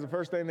sometimes the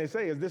first thing they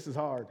say is, this is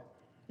hard.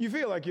 You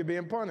feel like you're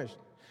being punished.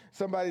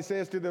 Somebody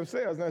says to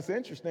themselves, now it's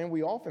interesting,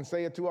 we often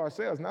say it to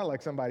ourselves, not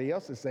like somebody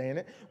else is saying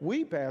it.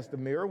 We pass the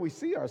mirror, we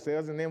see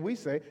ourselves, and then we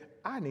say,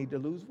 I need to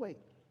lose weight.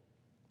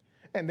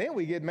 And then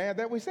we get mad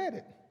that we said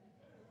it.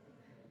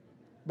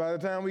 By the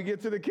time we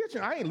get to the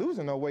kitchen, I ain't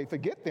losing no weight,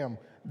 forget them.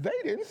 They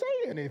didn't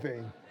say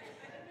anything.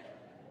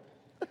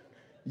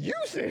 You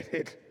said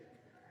it.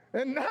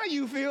 And now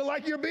you feel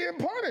like you're being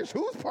punished.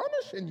 Who's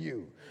punishing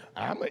you?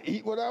 I'm going to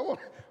eat what I want.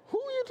 Who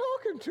are you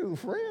talking to,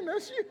 friend?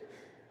 That's you.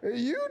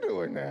 You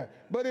doing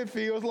that. But it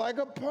feels like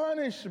a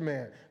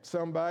punishment.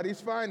 Somebody's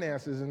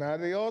finances are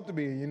not they ought to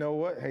be. You know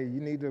what? Hey,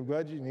 you need to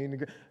budget.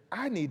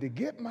 I need to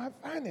get my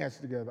finances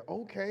together.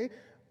 Okay.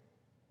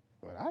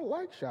 But I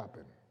like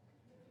shopping.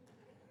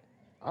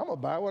 I'm going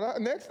to buy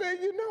what next thing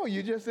you know,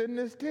 you're just in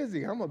this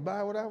tizzy. I'm going to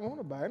buy what I want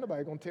to buy. Ain't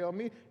nobody going to tell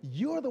me.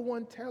 You're the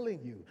one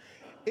telling you.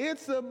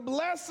 It's a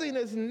blessing.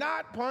 It's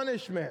not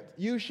punishment.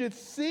 You should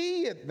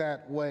see it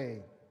that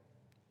way.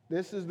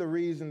 This is the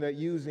reason that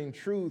using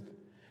truth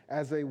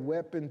as a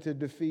weapon to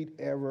defeat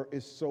error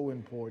is so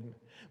important.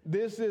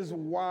 This is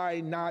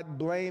why not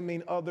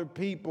blaming other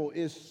people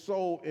is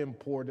so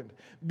important.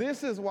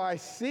 This is why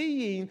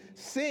seeing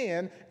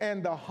sin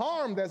and the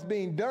harm that's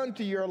being done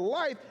to your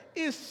life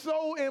is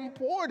so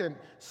important,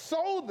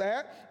 so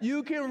that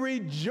you can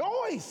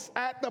rejoice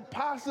at the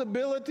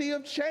possibility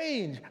of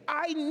change.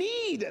 I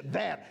need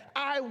that.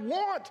 I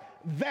want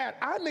that.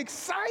 I'm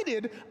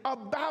excited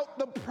about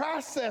the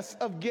process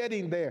of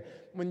getting there.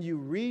 When you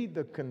read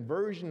the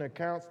conversion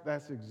accounts,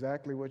 that's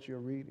exactly what you're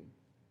reading.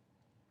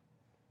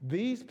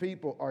 These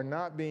people are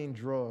not being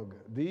drugged.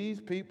 These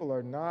people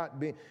are not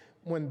being...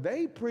 When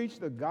they preach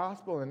the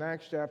gospel in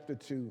Acts chapter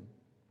 2,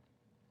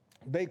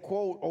 They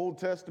quote Old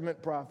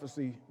Testament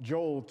prophecy,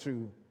 Joel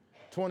 2,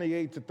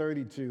 28 to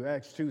 32,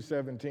 Acts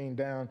 2:17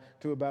 down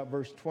to about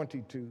verse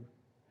 22.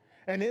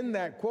 And in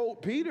that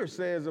quote, Peter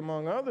says,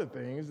 among other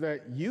things,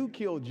 that you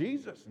killed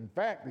Jesus. In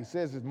fact, he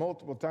says it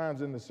multiple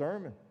times in the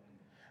sermon.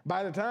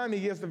 By the time he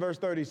gets to verse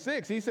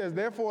 36, he says,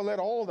 therefore let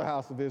all the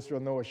house of Israel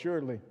know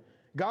assuredly,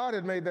 God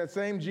had made that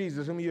same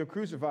Jesus whom you have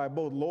crucified,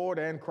 both Lord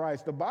and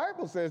Christ. The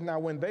Bible says, now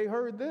when they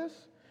heard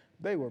this,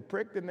 they were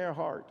pricked in their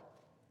heart.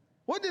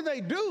 What did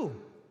they do?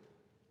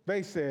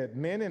 They said,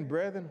 men and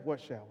brethren, what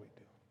shall we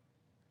do?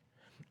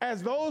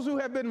 As those who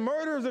have been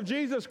murderers of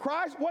Jesus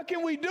Christ, what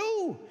can we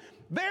do?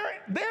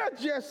 They're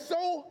just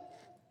so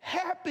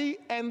happy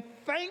and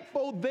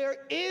thankful there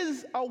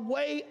is a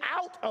way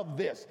out of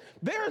this.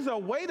 There's a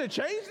way to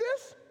change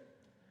this.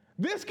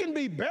 This can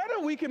be better.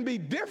 We can be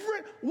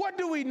different. What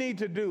do we need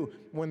to do?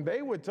 When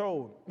they were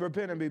told,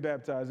 repent and be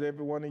baptized,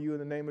 every one of you in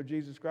the name of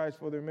Jesus Christ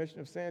for the remission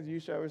of sins, you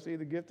shall receive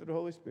the gift of the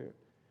Holy Spirit.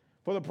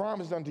 For the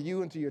promise unto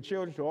you and to your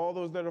children, to all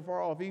those that are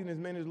far off, even as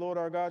many as Lord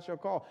our God shall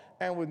call.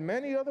 And with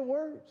many other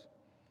words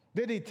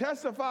did he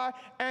testify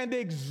and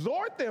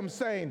exhort them,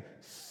 saying,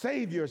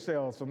 save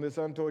yourselves from this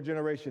untoward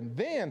generation.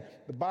 Then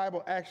the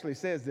Bible actually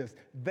says this,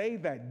 they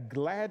that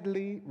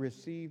gladly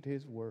received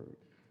his word.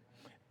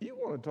 You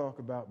want to talk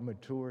about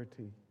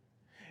maturity.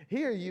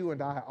 Here you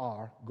and I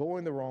are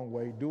going the wrong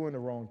way, doing the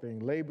wrong thing,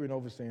 laboring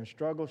over sin,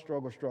 struggle.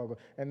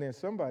 And then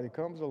somebody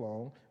comes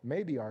along,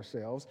 maybe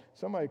ourselves,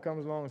 somebody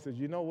comes along and says,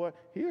 you know what?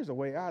 Here's a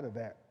way out of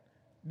that.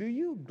 Do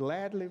you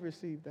gladly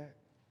receive that?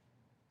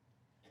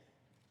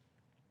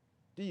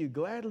 Do you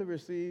gladly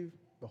receive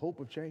the hope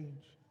of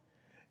change?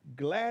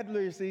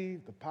 Gladly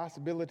receive the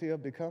possibility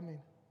of becoming?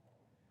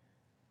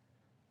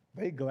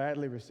 They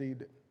gladly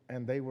received it,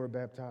 and they were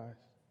baptized.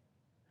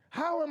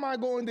 How am I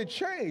going to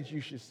change?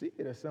 You should see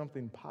it as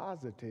something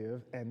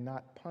positive and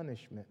not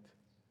punishment.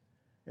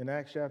 In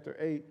Acts chapter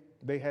 8,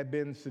 they had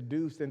been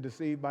seduced and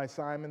deceived by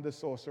Simon the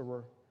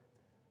sorcerer.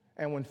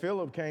 And when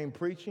Philip came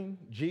preaching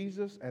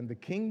Jesus and the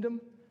kingdom,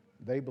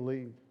 they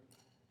believed,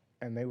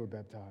 and they were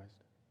baptized.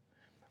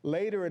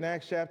 Later in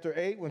Acts chapter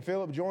 8, when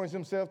Philip joins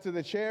himself to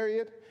the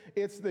chariot,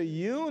 it's the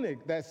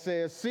eunuch that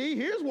says, see,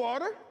 here's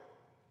water.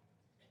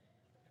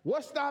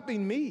 What's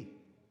stopping me?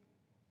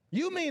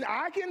 You mean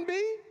I can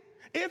be?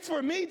 It's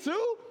for me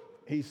too?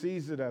 He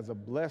sees it as a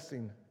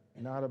blessing,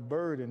 not a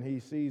burden. He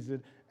sees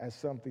it as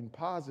something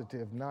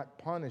positive, not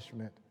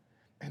punishment.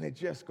 And it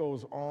just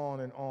goes on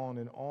and on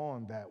and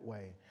on that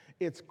way.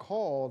 It's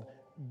called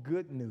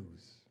good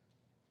news.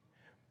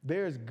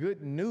 There's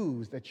good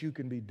news that you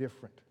can be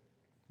different.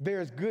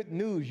 There's good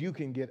news you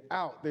can get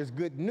out. There's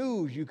good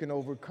news you can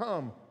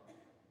overcome.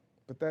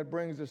 But that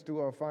brings us to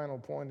our final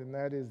point, and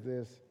that is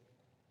this.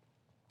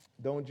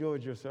 Don't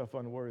judge yourself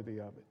unworthy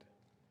of it.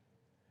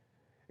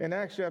 In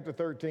Acts chapter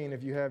 13,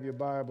 if you have your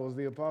Bibles,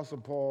 the Apostle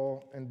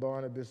Paul and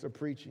Barnabas are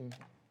preaching.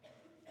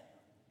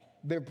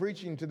 They're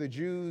preaching to the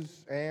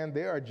Jews, and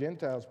there are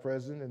Gentiles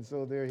present, and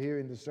so they're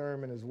hearing the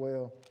sermon as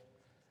well.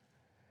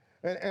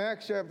 And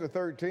Acts chapter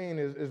 13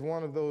 is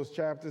one of those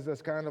chapters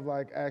that's kind of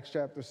like Acts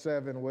chapter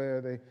 7, where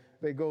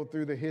they go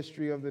through the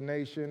history of the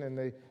nation,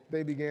 and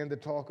they began to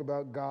talk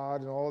about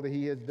God and all that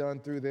he has done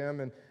through them.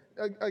 And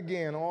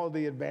again, all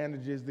the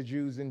advantages the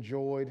Jews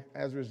enjoyed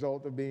as a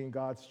result of being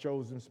God's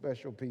chosen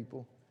special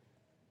people.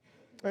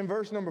 In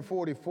verse number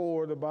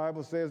 44, the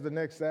Bible says the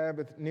next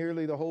Sabbath,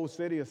 nearly the whole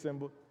city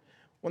assembled.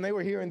 When they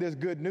were hearing this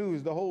good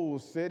news, the whole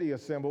city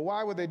assembled.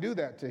 Why would they do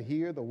that? To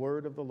hear the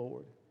word of the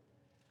Lord.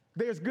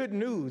 There's good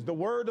news. The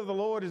word of the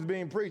Lord is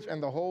being preached,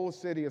 and the whole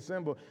city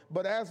assembled.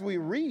 But as we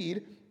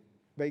read,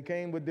 they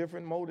came with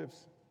different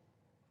motives.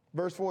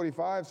 Verse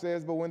 45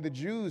 says, but when the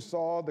Jews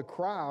saw the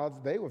crowds,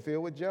 they were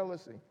filled with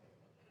jealousy.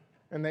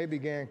 And they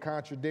began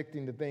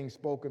contradicting the things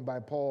spoken by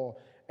Paul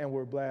and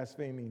were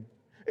blaspheming.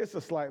 It's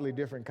a slightly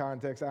different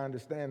context, I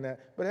understand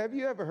that. But have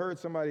you ever heard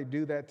somebody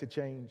do that to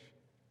change?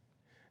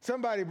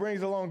 Somebody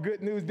brings along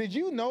good news. Did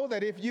you know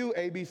that if you,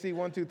 ABC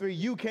 1, 2, 3,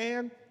 you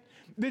can?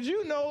 Did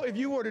you know if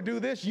you were to do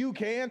this, you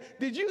can?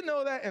 Did you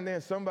know that? And then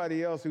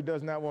somebody else who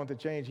does not want to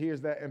change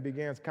hears that and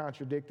begins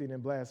contradicting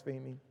and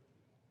blaspheming.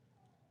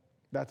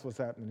 That's what's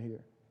happening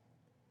here.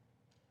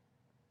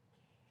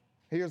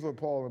 Here's what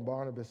Paul and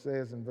Barnabas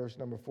says in verse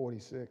number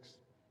 46.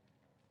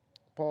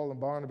 Paul and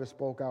Barnabas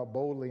spoke out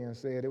boldly and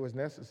said, it was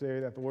necessary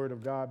that the word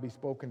of God be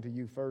spoken to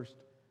you first.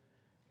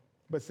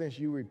 But since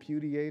you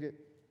repudiate it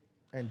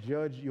and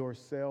judge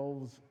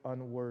yourselves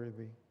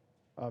unworthy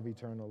of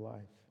eternal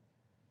life,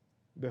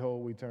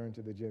 behold, we turn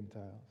to the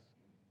Gentiles.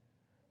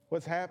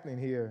 What's happening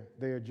here?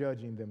 They are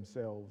judging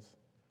themselves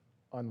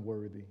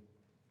unworthy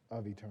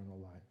of eternal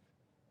life.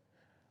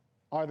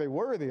 Are they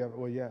worthy of it?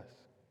 Well, yes.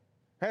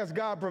 Has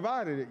God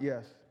provided it?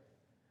 Yes.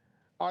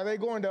 Are they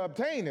going to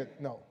obtain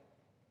it? No.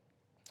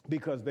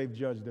 Because they've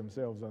judged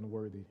themselves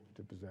unworthy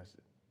to possess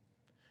it.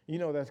 You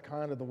know, that's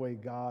kind of the way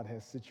God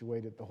has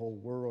situated the whole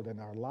world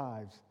and our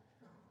lives,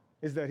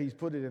 is that he's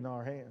put it in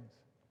our hands.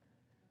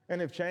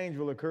 And if change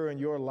will occur in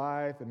your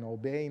life and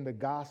obeying the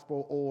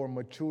gospel or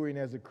maturing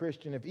as a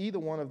Christian, if either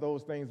one of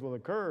those things will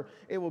occur,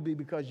 it will be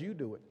because you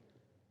do it.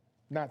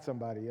 not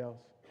somebody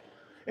else.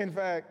 In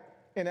fact,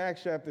 in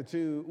Acts chapter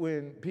 2,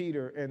 when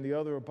Peter and the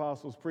other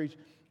apostles preached,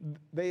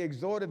 they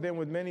exhorted them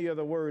with many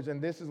other words,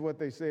 and this is what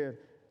they said: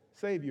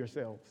 save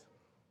yourselves.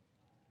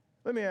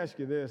 Let me ask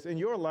you this. In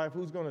your life,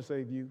 who's going to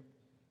save you?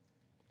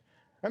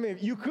 I mean,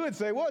 you could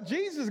say, well,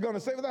 Jesus is going to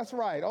save. Well, that's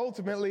right.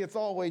 Ultimately, it's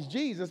always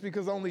Jesus,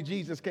 because only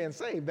Jesus can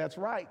save. That's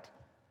right.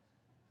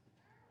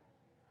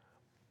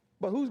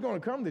 But who's going to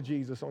come to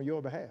Jesus on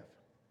your behalf?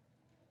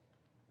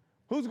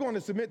 Who's going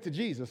to submit to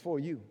Jesus for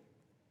you?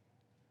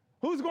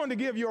 Who's going to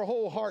give your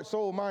whole heart,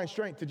 soul, mind,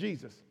 strength to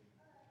Jesus?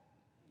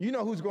 You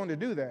know who's going to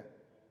do that?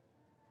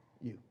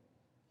 You.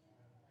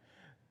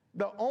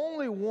 The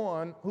only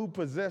one who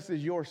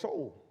possesses your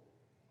soul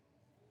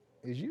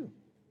is you.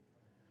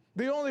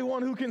 The only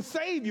one who can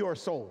save your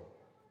soul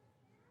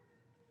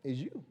is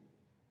you.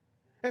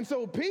 And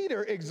so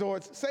Peter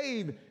exhorts,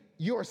 save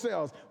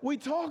yourselves. We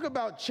talk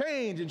about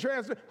change and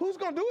transfer. Who's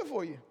going to do it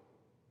for you?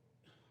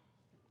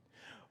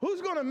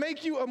 Who's going to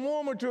make you a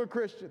more mature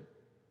Christian?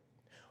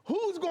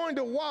 Who's going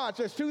to watch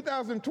as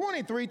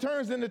 2023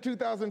 turns into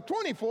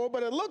 2024,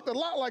 but it looked a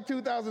lot like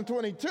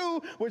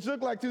 2022, which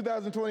looked like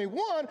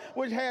 2021,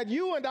 which had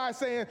you and I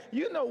saying,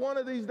 one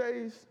of these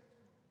days,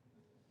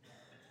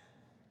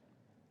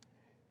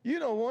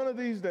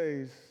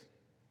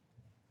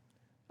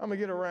 I'm going to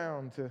get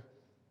around to,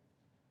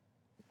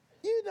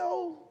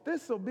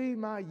 this will be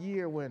my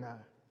year when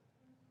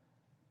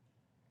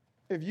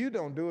if you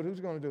don't do it, who's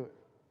going to do it?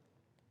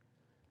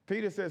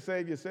 Peter said,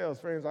 save yourselves.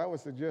 Friends, I would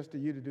suggest to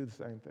you to do the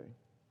same thing.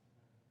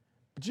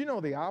 But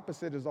the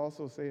opposite is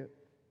also said.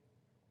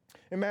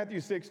 In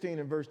Matthew 16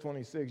 and verse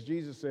 26,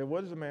 Jesus said,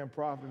 what does a man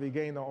profit if he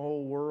gain the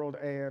whole world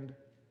and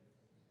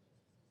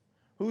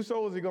whose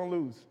soul is he going to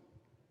lose?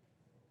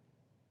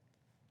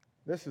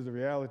 This is the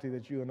reality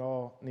that you and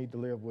all need to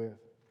live with.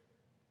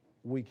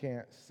 We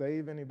can't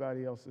save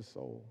anybody else's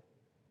soul,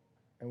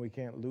 and we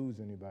can't lose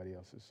anybody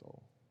else's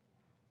soul.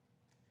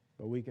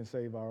 But we can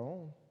save our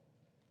own,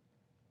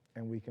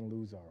 and we can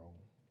lose our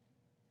own.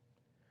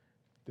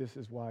 This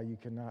is why you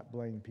cannot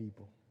blame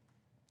people.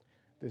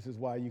 This is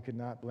why you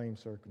cannot blame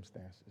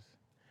circumstances.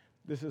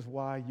 This is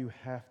why you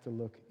have to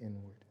look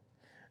inward.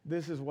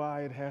 This is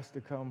why it has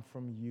to come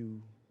from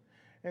you.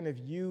 And if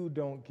you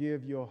don't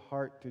give your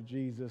heart to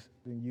Jesus,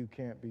 then you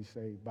can't be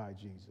saved by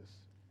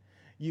Jesus.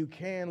 You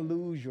can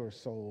lose your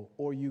soul,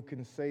 or you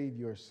can save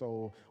your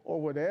soul, or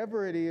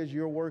whatever it is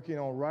you're working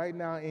on right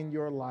now in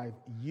your life,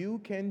 you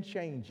can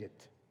change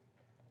it,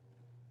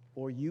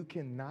 or you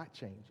cannot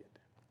change it.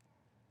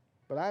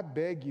 But I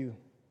beg you,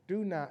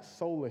 do not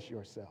solace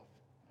yourself.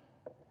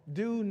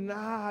 Do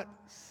not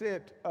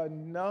sit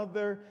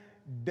another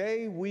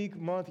day, week,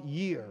 month,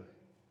 year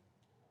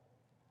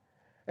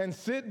and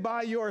sit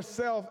by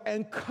yourself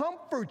and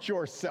comfort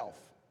yourself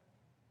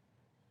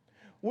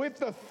with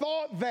the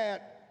thought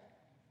that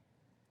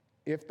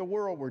if the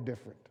world were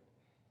different,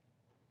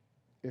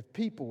 if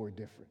people were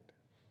different,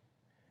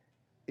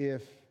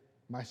 if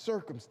my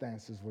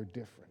circumstances were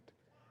different,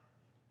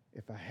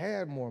 if I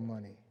had more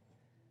money,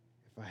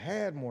 if I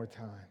had more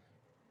time,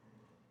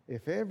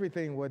 if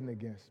everything wasn't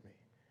against me,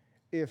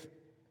 if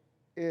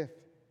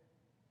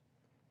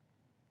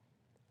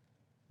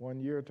 1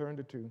 year turned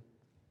to 2,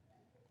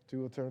 2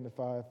 will turn to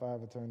 5, 5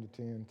 will turn to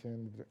 10,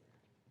 10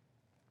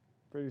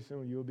 pretty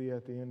soon you'll be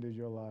at the end of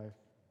your life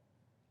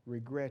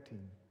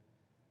regretting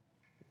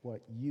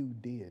what you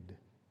did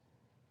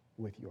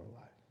with your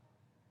life.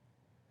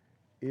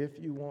 If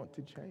you want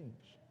to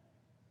change,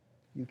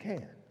 you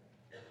can.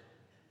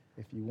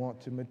 If you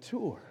want to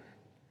mature,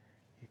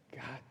 you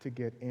got to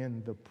get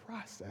in the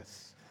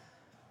process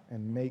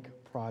and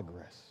make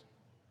progress.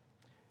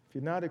 If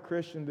you're not a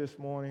Christian this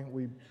morning,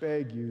 we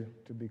beg you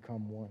to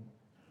become one.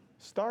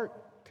 Start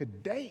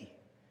today.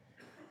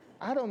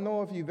 I don't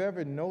know if you've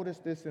ever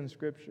noticed this in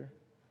Scripture,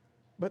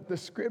 but the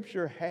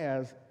Scripture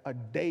has a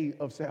day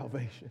of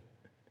salvation.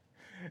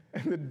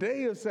 And the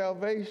day of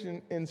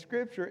salvation in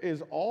Scripture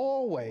is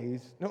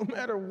always, no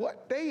matter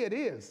what day it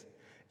is,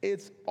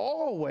 it's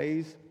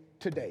always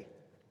today.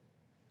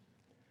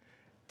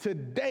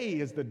 Today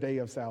is the day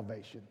of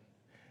salvation.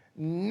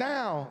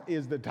 Now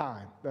is the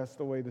time. That's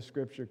the way the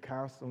Scripture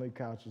constantly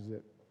couches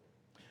it.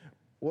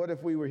 What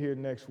if we were here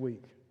next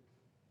week?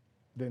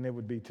 Then it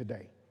would be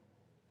today.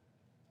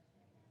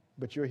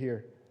 But you're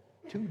here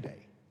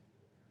today.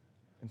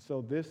 And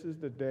so this is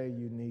the day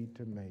you need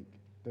to make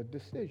the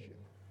decision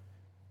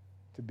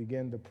to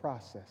begin the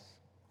process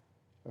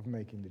of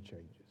making the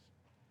changes.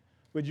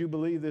 Would you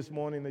believe this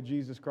morning that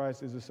Jesus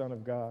Christ is the Son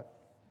of God?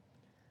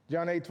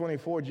 John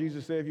 8:24,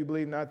 Jesus said, if you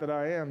believe not that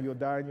I am, you'll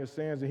die in your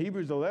sins. And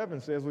Hebrews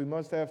 11 says we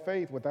must have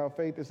faith. Without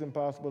faith, it's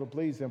impossible to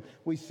please him.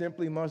 We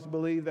simply must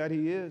believe that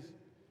he is.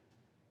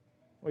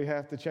 We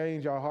have to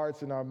change our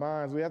hearts and our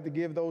minds. We have to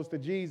give those to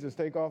Jesus,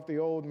 take off the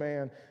old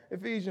man.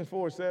 Ephesians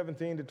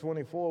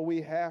 4:17-24,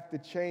 we have to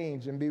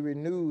change and be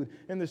renewed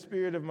in the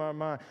spirit of our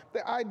mind.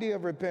 The idea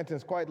of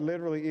repentance quite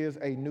literally is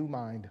a new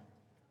mind.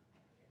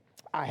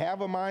 I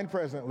have a mind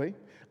presently.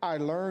 I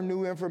learn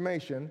new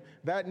information.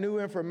 That new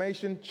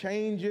information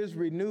changes,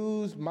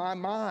 renews my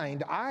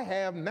mind. I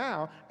have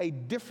now a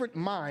different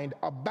mind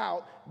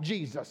about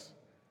Jesus.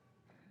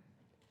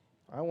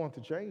 I want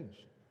to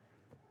change.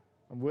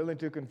 I'm willing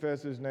to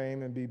confess his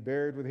name and be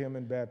buried with him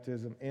in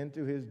baptism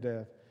into his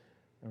death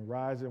and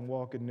rise and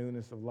walk in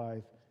newness of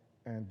life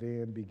and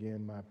then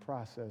begin my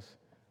process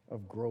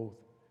of growth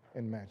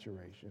and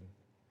maturation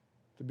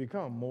to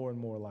become more and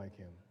more like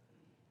him.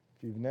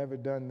 If you've never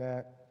done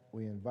that,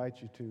 we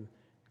invite you to.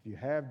 If you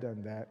have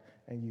done that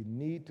and you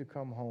need to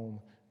come home,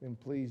 then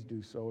please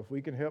do so. If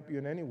we can help you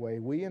in any way,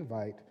 we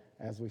invite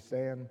as we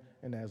stand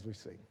and as we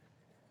sing.